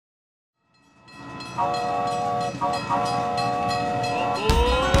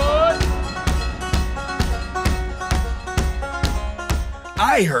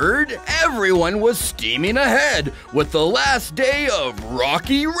I heard everyone was steaming ahead with the last day of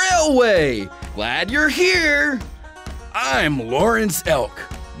Rocky Railway. Glad you're here. I'm Lawrence Elk,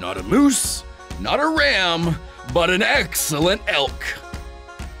 not a moose, not a ram, but an excellent elk.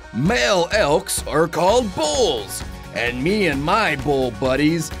 Male elks are called bulls, and me and my bull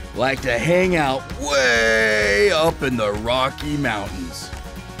buddies like to hang out way up in the Rocky Mountains.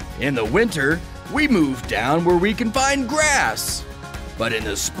 In the winter, we move down where we can find grass. But in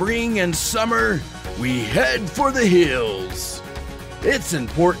the spring and summer, we head for the hills. It's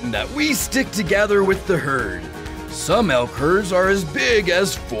important that we stick together with the herd. Some elk herds are as big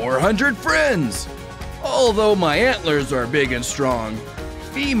as 400 friends. Although my antlers are big and strong,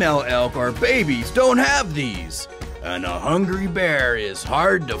 female elk or babies don't have these, and a hungry bear is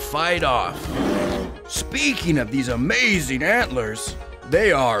hard to fight off. Speaking of these amazing antlers,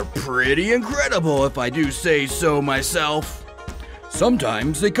 they are pretty incredible if I do say so myself.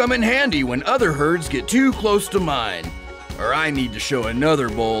 Sometimes they come in handy when other herds get too close to mine, or I need to show another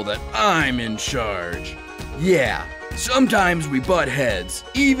bull that I'm in charge. Yeah, sometimes we butt heads,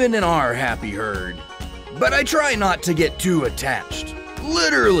 even in our happy herd. But I try not to get too attached.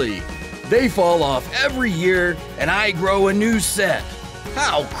 Literally, they fall off every year and I grow a new set.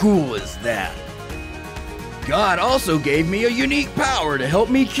 How cool is that? God also gave me a unique power to help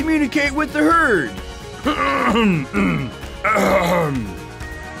me communicate with the herd.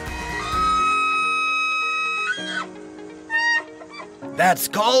 That's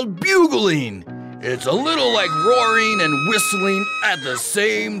called bugling. It's a little like roaring and whistling at the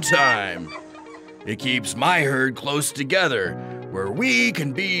same time. It keeps my herd close together where we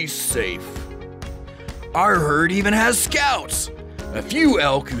can be safe. Our herd even has scouts, a few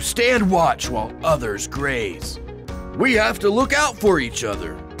elk who stand watch while others graze. We have to look out for each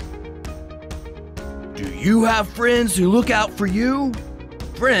other. Do you have friends who look out for you?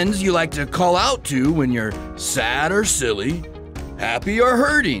 Friends you like to call out to when you're sad or silly, happy or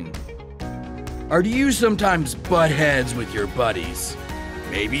hurting? Or do you sometimes butt heads with your buddies?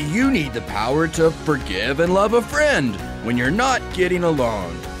 Maybe you need the power to forgive and love a friend when you're not getting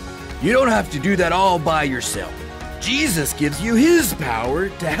along. You don't have to do that all by yourself. Jesus gives you his power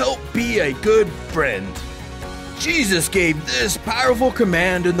to help be a good friend. Jesus gave this powerful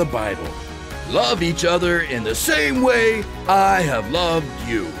command in the Bible. Love each other in the same way I have loved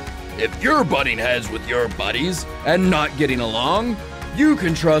you. If you're butting heads with your buddies and not getting along, you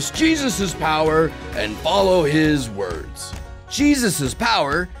can trust Jesus' power and follow his words. Jesus'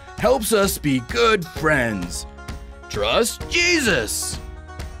 power helps us be good friends. Trust Jesus.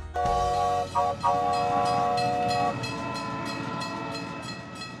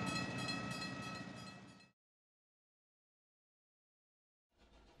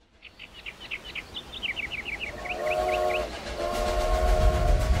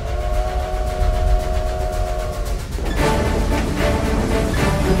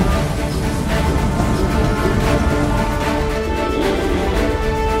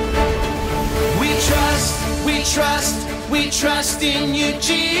 We trust in you,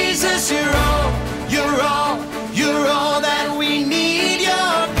 Jesus. You're all that we need.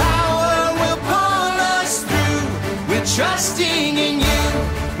 Your power will pull us through. We're trusting in you.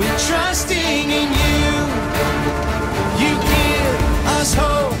 We're trusting in you. You give us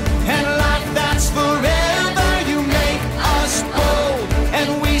hope and life that's forever. You make us bold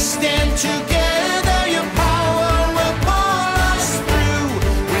and we stand together. Your power will pull us through.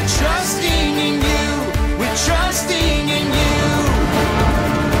 We're trusting in you. We're trusting in you.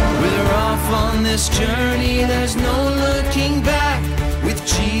 We're off on this journey, there's no looking back. With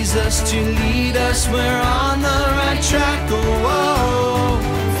Jesus to lead us, we're on the right track. Oh, oh,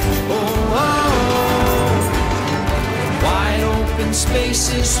 oh, oh. Wide open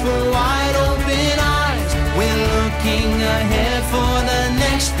spaces for wide open eyes. We're looking ahead for the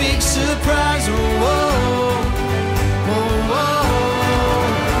next big surprise. Oh, oh, oh, oh.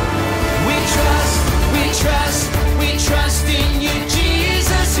 We trust in you,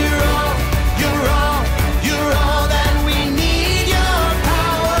 Jesus. You're all that we need. Your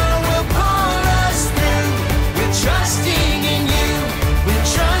power will pull us through. We're trusting in you. We're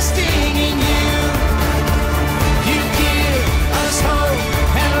trusting in you. You give us hope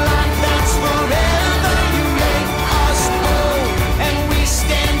and life that's forever. You make us whole and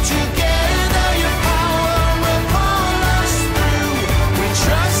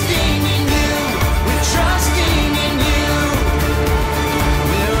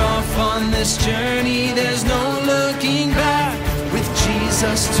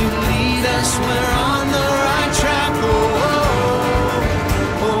to lead us. We're on the right track. Oh, oh,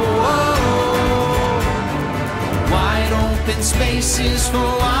 oh, oh. Wide open spaces for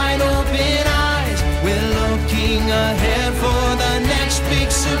wide open eyes. We're looking ahead for the next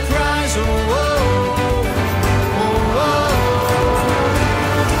big surprise. Oh, oh, oh, oh.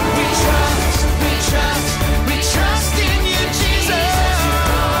 We trust, we trust, we trust in you, Jesus.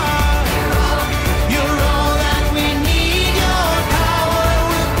 You're all that we need. Your power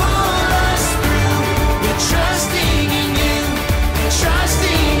will pull us through. We're trusting in you,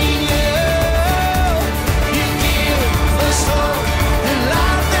 trusting in you. You give us hope and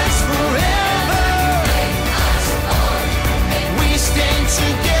life that's forever. We stand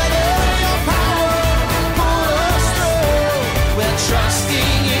together. Your power will pull us through. We're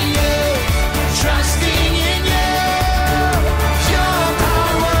trusting in you, trusting in you. Your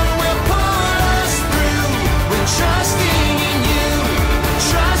power will pull us through. We're trusting in you,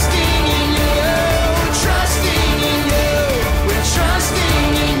 trusting in you, trusting in you. We're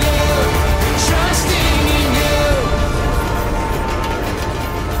trusting in you, trusting in you.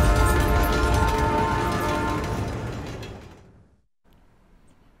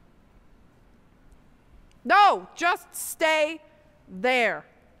 No, just stay there.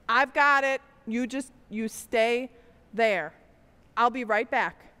 I've got it. You stay there. I'll be right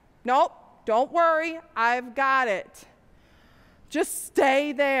back. Nope, don't worry. I've got it. Just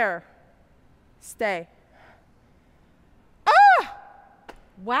stay there. Stay. Ah!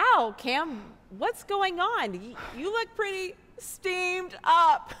 Wow, Cam, what's going on? You look pretty steamed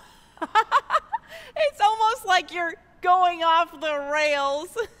up. It's almost like you're going off the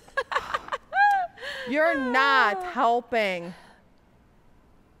rails. You're not helping.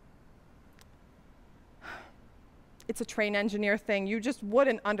 It's a train engineer thing. You just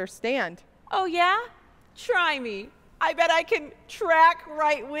wouldn't understand. Oh, yeah? Try me. I bet I can track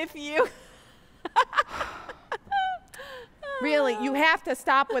right with you. Really, you have to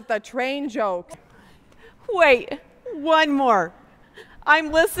stop with the train joke. Wait, one more.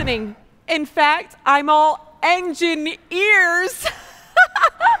 I'm listening. In fact, I'm all engine ears.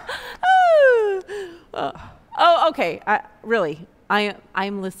 Oh, okay. Really,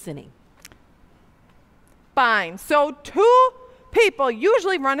 I'm listening. Fine. So 2 people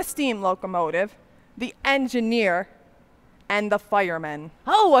usually run a steam locomotive, the engineer and the fireman.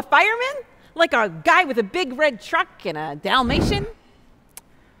 Oh, a fireman? Like a guy with a big red truck and a Dalmatian?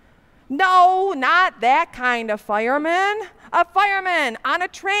 No, not that kind of fireman. A fireman on a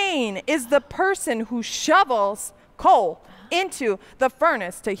train is the person who shovels coal into the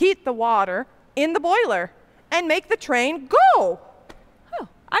furnace to heat the water in the boiler and make the train go. Oh,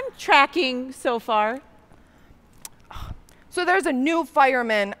 I'm tracking so far. So there's a new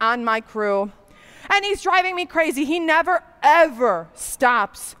fireman on my crew, and he's driving me crazy. He never, ever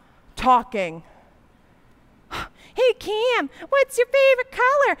stops talking. Hey, Cam, what's your favorite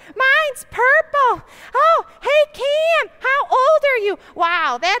color? Mine's purple. Oh, hey, Cam, how old are you?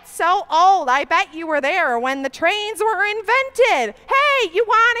 Wow, that's so old. I bet you were there when the trains were invented. Hey, you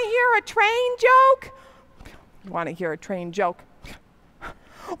want to hear a train joke? You want to hear a train joke?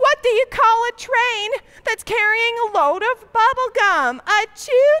 What do you call a train that's carrying a load of bubble gum? A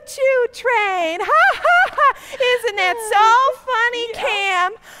choo-choo train. Ha, ha, ha. Isn't that so funny,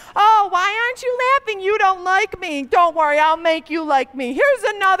 Cam? Oh, why aren't you laughing? You don't like me. Don't worry, I'll make you like me. Here's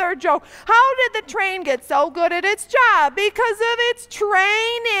another joke. How did the train get so good at its job? Because of its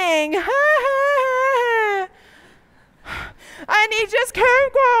training. And he just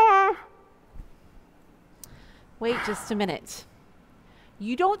can't go. Wait just a minute.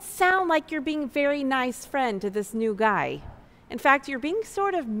 You don't sound like you're being a very nice friend to this new guy. In fact, you're being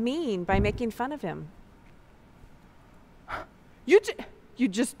sort of mean by making fun of him. You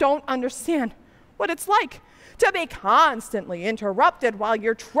just don't understand what it's like to be constantly interrupted while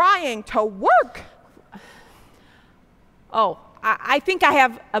you're trying to work. Oh, I think I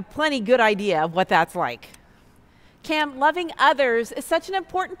have a plenty good idea of what that's like. Cam, loving others is such an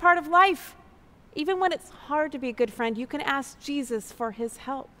important part of life. Even when it's hard to be a good friend, you can ask Jesus for his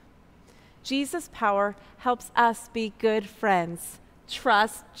help. Jesus' power helps us be good friends.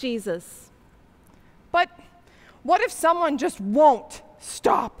 Trust Jesus. But what if someone just won't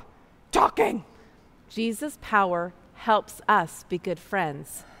stop talking? Jesus' power helps us be good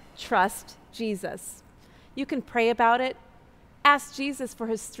friends. Trust Jesus. You can pray about it. Ask Jesus for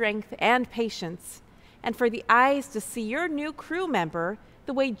his strength and patience, and for the eyes to see your new crew member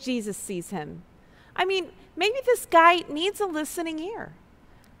the way Jesus sees him. I mean, maybe this guy needs a listening ear.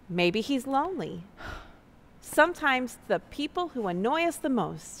 Maybe he's lonely. Sometimes the people who annoy us the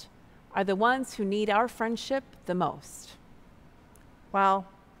most are the ones who need our friendship the most. Well,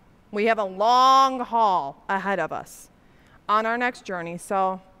 We have a long haul ahead of us on our next journey,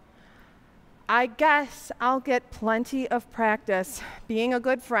 so I guess I'll get plenty of practice being a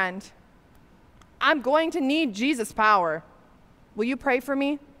good friend. I'm going to need Jesus' power. Will you pray for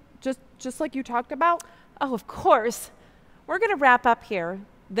me, just like you talked about? Oh, of course. We're going to wrap up here.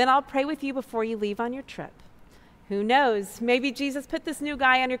 Then I'll pray with you before you leave on your trip. Who knows? Maybe Jesus put this new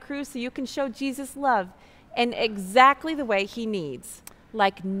guy on your crew so you can show Jesus love in exactly the way he needs,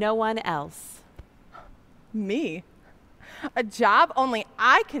 like no one else. Me? A job only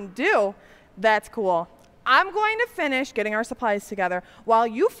I can do? That's cool. I'm going to finish getting our supplies together while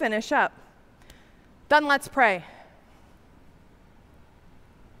you finish up. Then let's pray.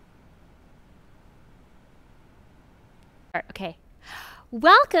 Okay.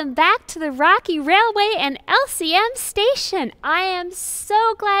 Welcome back to the Rocky Railway and LCM station. I am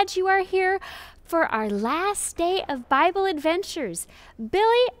so glad you are here for our last day of Bible adventures.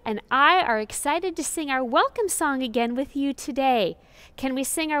 Billy and I are excited to sing our welcome song again with you today. Can we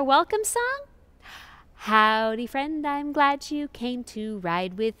sing our welcome song? Howdy, friend, I'm glad you came to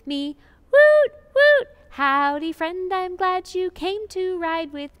ride with me. Woot, woot. Howdy, friend, I'm glad you came to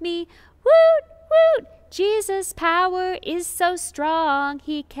ride with me. Woot, woot. Jesus' power is so strong,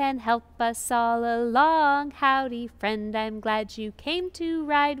 he can help us all along. Howdy, friend, I'm glad you came to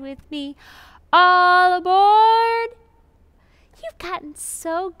ride with me. All aboard! You've gotten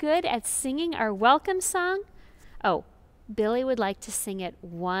so good at singing our welcome song. Oh, Billy would like to sing it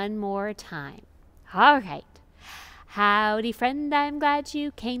one more time. All right. Howdy, friend, I'm glad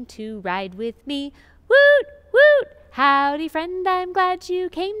you came to ride with me. Woot, woot! Howdy, friend, I'm glad you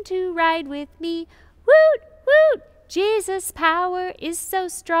came to ride with me. Woot, woot! Jesus' power is so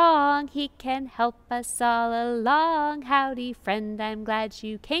strong, he can help us all along. Howdy, friend, I'm glad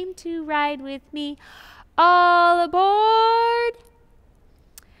you came to ride with me. All aboard!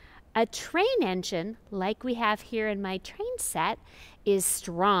 A train engine, like we have here in my train set, is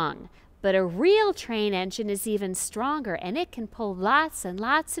strong. But a real train engine is even stronger, and it can pull lots and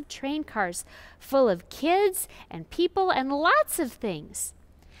lots of train cars full of kids and people and lots of things.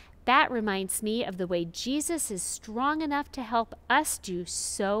 That reminds me of the way Jesus is strong enough to help us do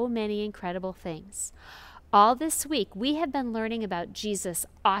so many incredible things. All this week, we have been learning about Jesus'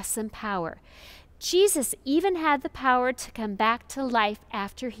 awesome power. Jesus even had the power to come back to life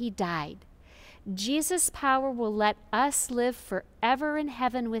after he died. Jesus' power will let us live forever in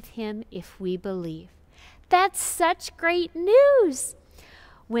heaven with him if we believe. That's such great news!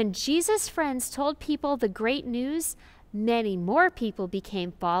 When Jesus' friends told people the great news, many more people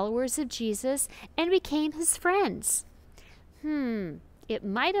became followers of Jesus and became his friends. It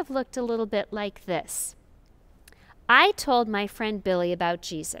might have looked a little bit like this. I told my friend Billy about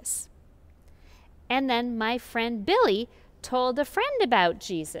Jesus. And then my friend Billy told a friend about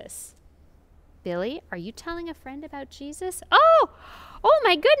Jesus. Billy, are you telling a friend about Jesus? Oh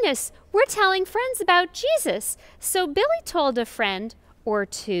my goodness, we're telling friends about Jesus. So Billy told a friend or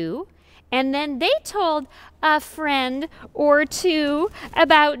two, and then they told a friend or two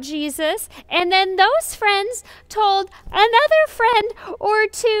about Jesus, and then those friends told another friend or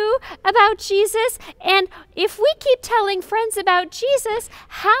two about Jesus. And if we keep telling friends about Jesus,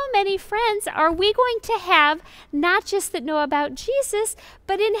 how many friends are we going to have, not just that know about Jesus,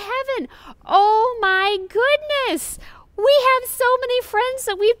 but in heaven? Oh my goodness! We have so many friends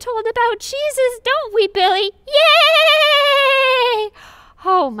that we've told about Jesus, don't we, Billy? Yay!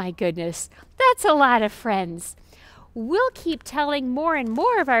 Oh my goodness, that's a lot of friends. We'll keep telling more and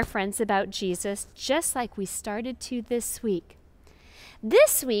more of our friends about Jesus, just like we started to this week.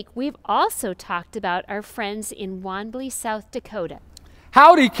 This week, we've also talked about our friends in Wanblee, South Dakota.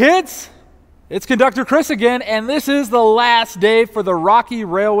 Howdy, kids! It's Conductor Chris again, and this is the last day for the Rocky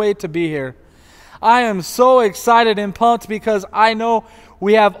Railway to be here. I am so excited and pumped because I know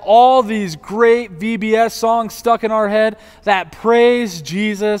we have all these great VBS songs stuck in our head that praise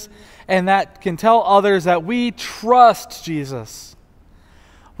Jesus and that can tell others that we trust Jesus.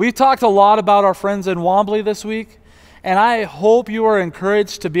 We've talked a lot about our friends in Wanblee this week, and I hope you are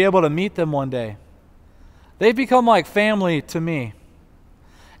encouraged to be able to meet them one day. They've become like family to me.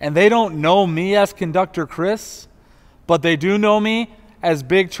 And they don't know me as Conductor Chris, but they do know me as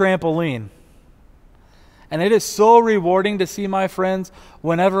Big Trampoline. And it is so rewarding to see my friends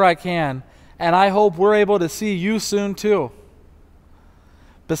whenever I can, and I hope we're able to see you soon too.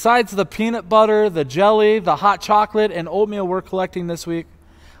 Besides the peanut butter, the jelly, the hot chocolate, and oatmeal we're collecting this week,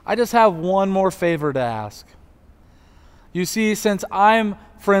 I just have one more favor to ask. You see, since I'm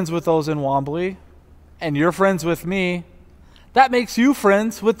friends with those in Wanblee, and you're friends with me, that makes you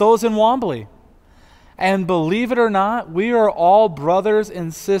friends with those in Wanblee. And believe it or not, we are all brothers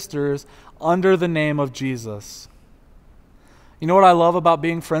and sisters under the name of Jesus. You know what I love about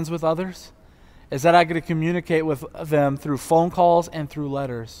being friends with others? Is that I get to communicate with them through phone calls and through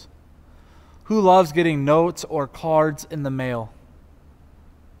letters. Who loves getting notes or cards in the mail?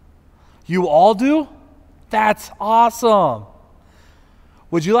 You all do? That's awesome.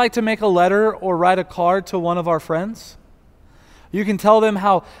 Would you like to make a letter or write a card to one of our friends? You can tell them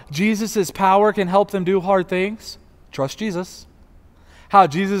how Jesus' power can help them do hard things. Trust Jesus. How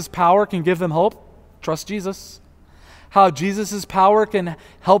Jesus' power can give them hope. Trust Jesus. How Jesus' power can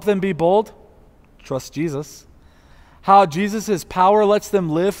help them be bold. Trust Jesus. How Jesus' power lets them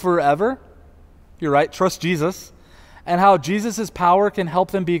live forever. You're right, trust Jesus. And how Jesus' power can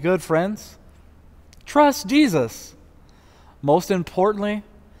help them be good friends. Trust Jesus. Most importantly,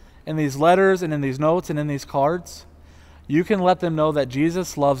 in these letters and in these notes and in these cards, you can let them know that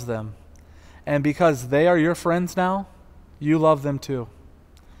Jesus loves them. And because they are your friends now, you love them too.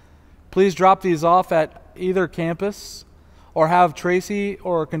 Please drop these off at either campus or have Tracy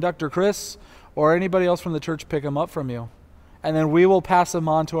or Conductor Chris or anybody else from the church pick them up from you. And then we will pass them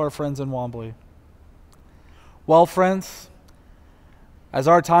on to our friends in Wombly. Well, friends, as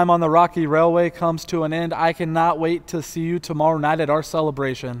our time on the Rocky Railway comes to an end, I cannot wait to see you tomorrow night at our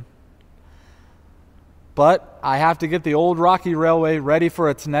celebration. But I have to get the old Rocky Railway ready for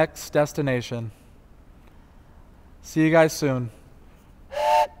its next destination. See you guys soon.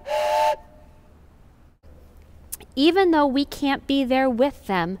 Even though we can't be there with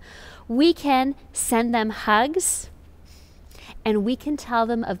them, we can send them hugs, and we can tell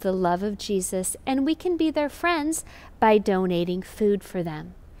them of the love of Jesus, and we can be their friends by donating food for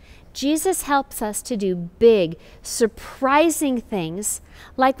them. Jesus helps us to do big, surprising things,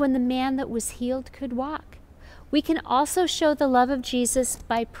 like when the man that was healed could walk. We can also show the love of Jesus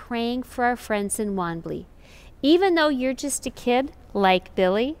by praying for our friends in Wanblee. Even though you're just a kid, like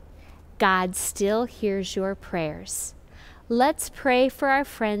Billy, God still hears your prayers. Let's pray for our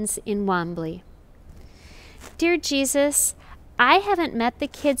friends in Wanblee. Dear Jesus, I haven't met the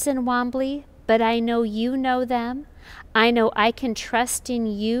kids in Wanblee, but I know you know them. I know I can trust in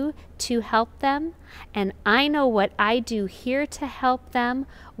you to help them, and I know what I do here to help them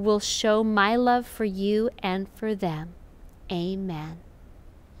will show my love for you and for them. Amen.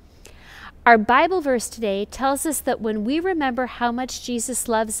 Our Bible verse today tells us that when we remember how much Jesus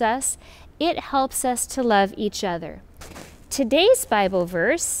loves us, it helps us to love each other. Today's Bible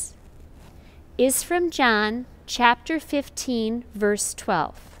verse is from John chapter 15, verse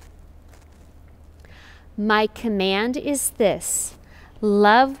 12. My command is this: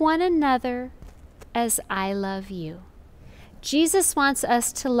 love one another as I love you. Jesus wants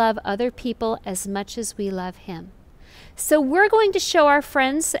us to love other people as much as we love him. So we're going to show our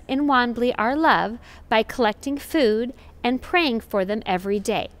friends in Wanblee our love by collecting food and praying for them every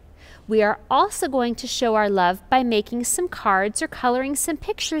day. We are also going to show our love by making some cards or coloring some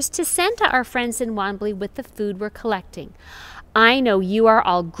pictures to send to our friends in Wanblee with the food we're collecting. I know you are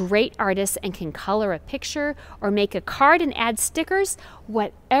all great artists and can color a picture or make a card and add stickers.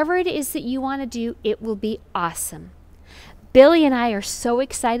 Whatever it is that you want to do, it will be awesome. Billy and I are so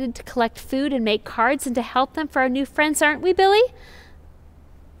excited to collect food and make cards and to help them for our new friends, aren't we, Billy?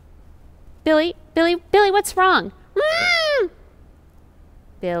 Billy, what's wrong?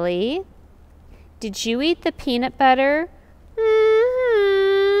 Billy, did you eat the peanut butter?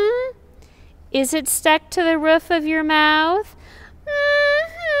 Is it stuck to the roof of your mouth?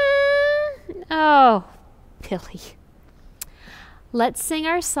 Oh, Billy. Let's sing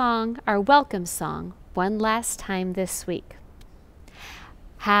our song, our welcome song, one last time this week.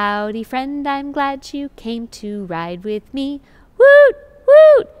 Howdy, friend, I'm glad you came to ride with me. Woot,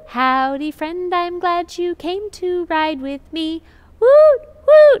 woot! Howdy, friend, I'm glad you came to ride with me. Woot,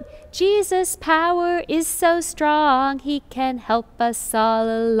 woot! Jesus' power is so strong, he can help us all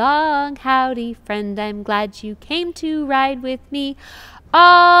along. Howdy, friend, I'm glad you came to ride with me.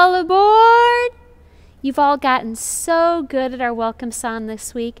 All aboard! You've all gotten so good at our welcome song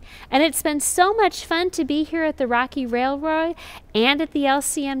this week, and it's been so much fun to be here at the Rocky Railroad and at the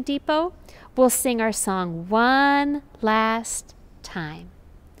LCM Depot. We'll sing our song one last time.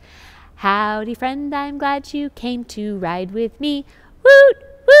 Howdy, friend, I'm glad you came to ride with me. Woot,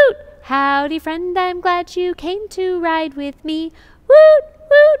 woot! Howdy, friend, I'm glad you came to ride with me. Woot,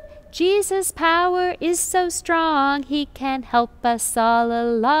 woot! Jesus' power is so strong, he can help us all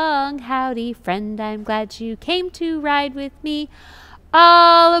along. Howdy, friend, I'm glad you came to ride with me.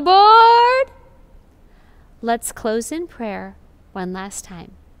 All aboard! Let's close in prayer one last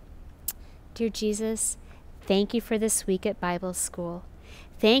time. Dear Jesus, thank you for this week at Bible school.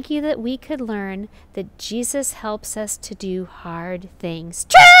 Thank you that we could learn that Jesus helps us to do hard things.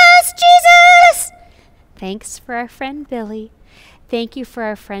 Trust Jesus! Thanks for our friend Billy. Thank you for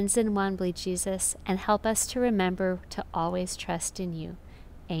our friends in Wanblee, Jesus, and help us to remember to always trust in you.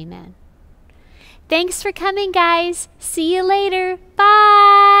 Amen. Thanks for coming, guys. See you later.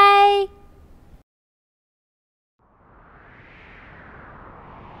 Bye.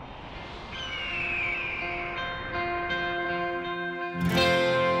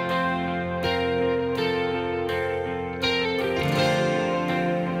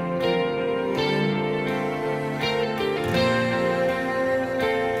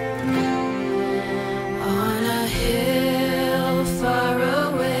 On a hill far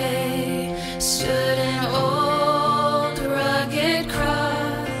away stood an old rugged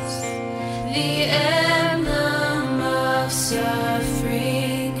cross, the emblem of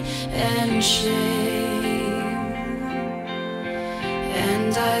suffering and shame.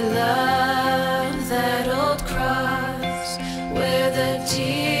 And I love that old cross where the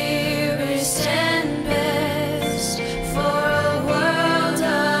dearest and best for a world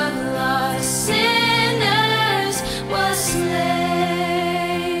of lost sinners was slain.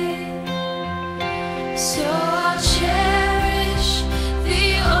 So I'll cherish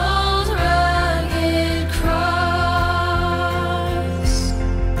the old rugged cross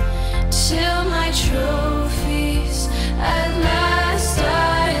till my trophies at last I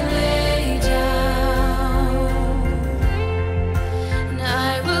lay down. And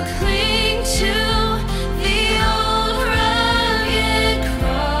I will cling to the old rugged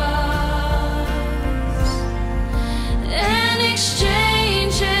cross and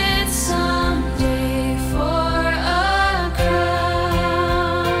exchange it someday for a crown.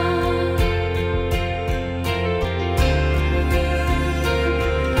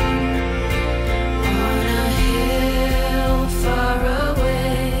 On a hill far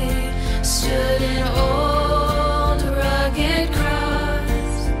away stood an old rugged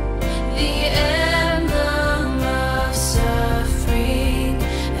cross, the emblem of suffering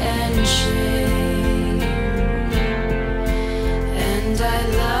and shame. And I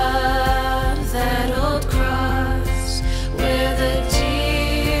love that old cross where the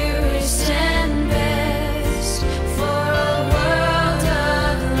dearest and best for a world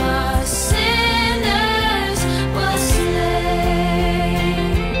of lost sinners was slain.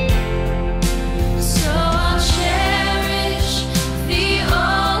 So I'll cherish the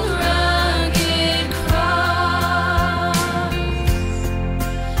old rugged cross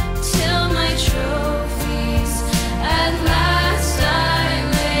till my trophies at last I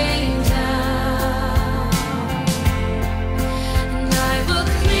lay down. And I will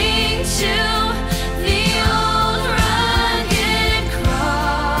cling to the old rugged cross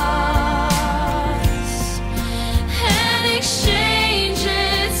and exchange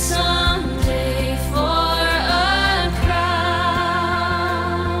it someday for a crown.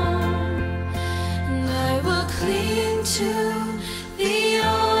 And I will cling to the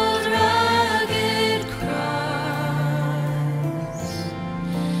old rugged cross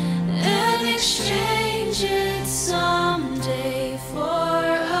and exchange it someday for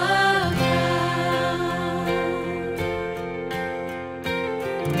a crown.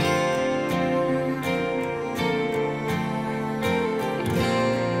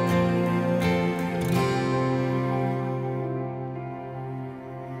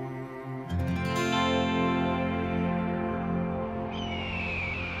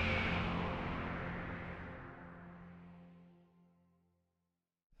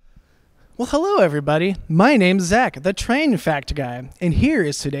 Well, hello, everybody. My name's Zach, the train fact guy, and here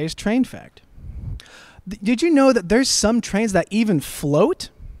is today's train fact. Did you know that there's some trains that even float?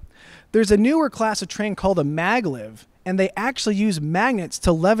 There's a newer class of train called a maglev, and they actually use magnets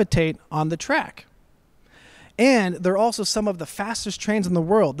to levitate on the track. And they're also some of the fastest trains in the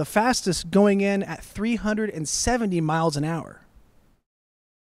world, the fastest going in at 370 miles an hour.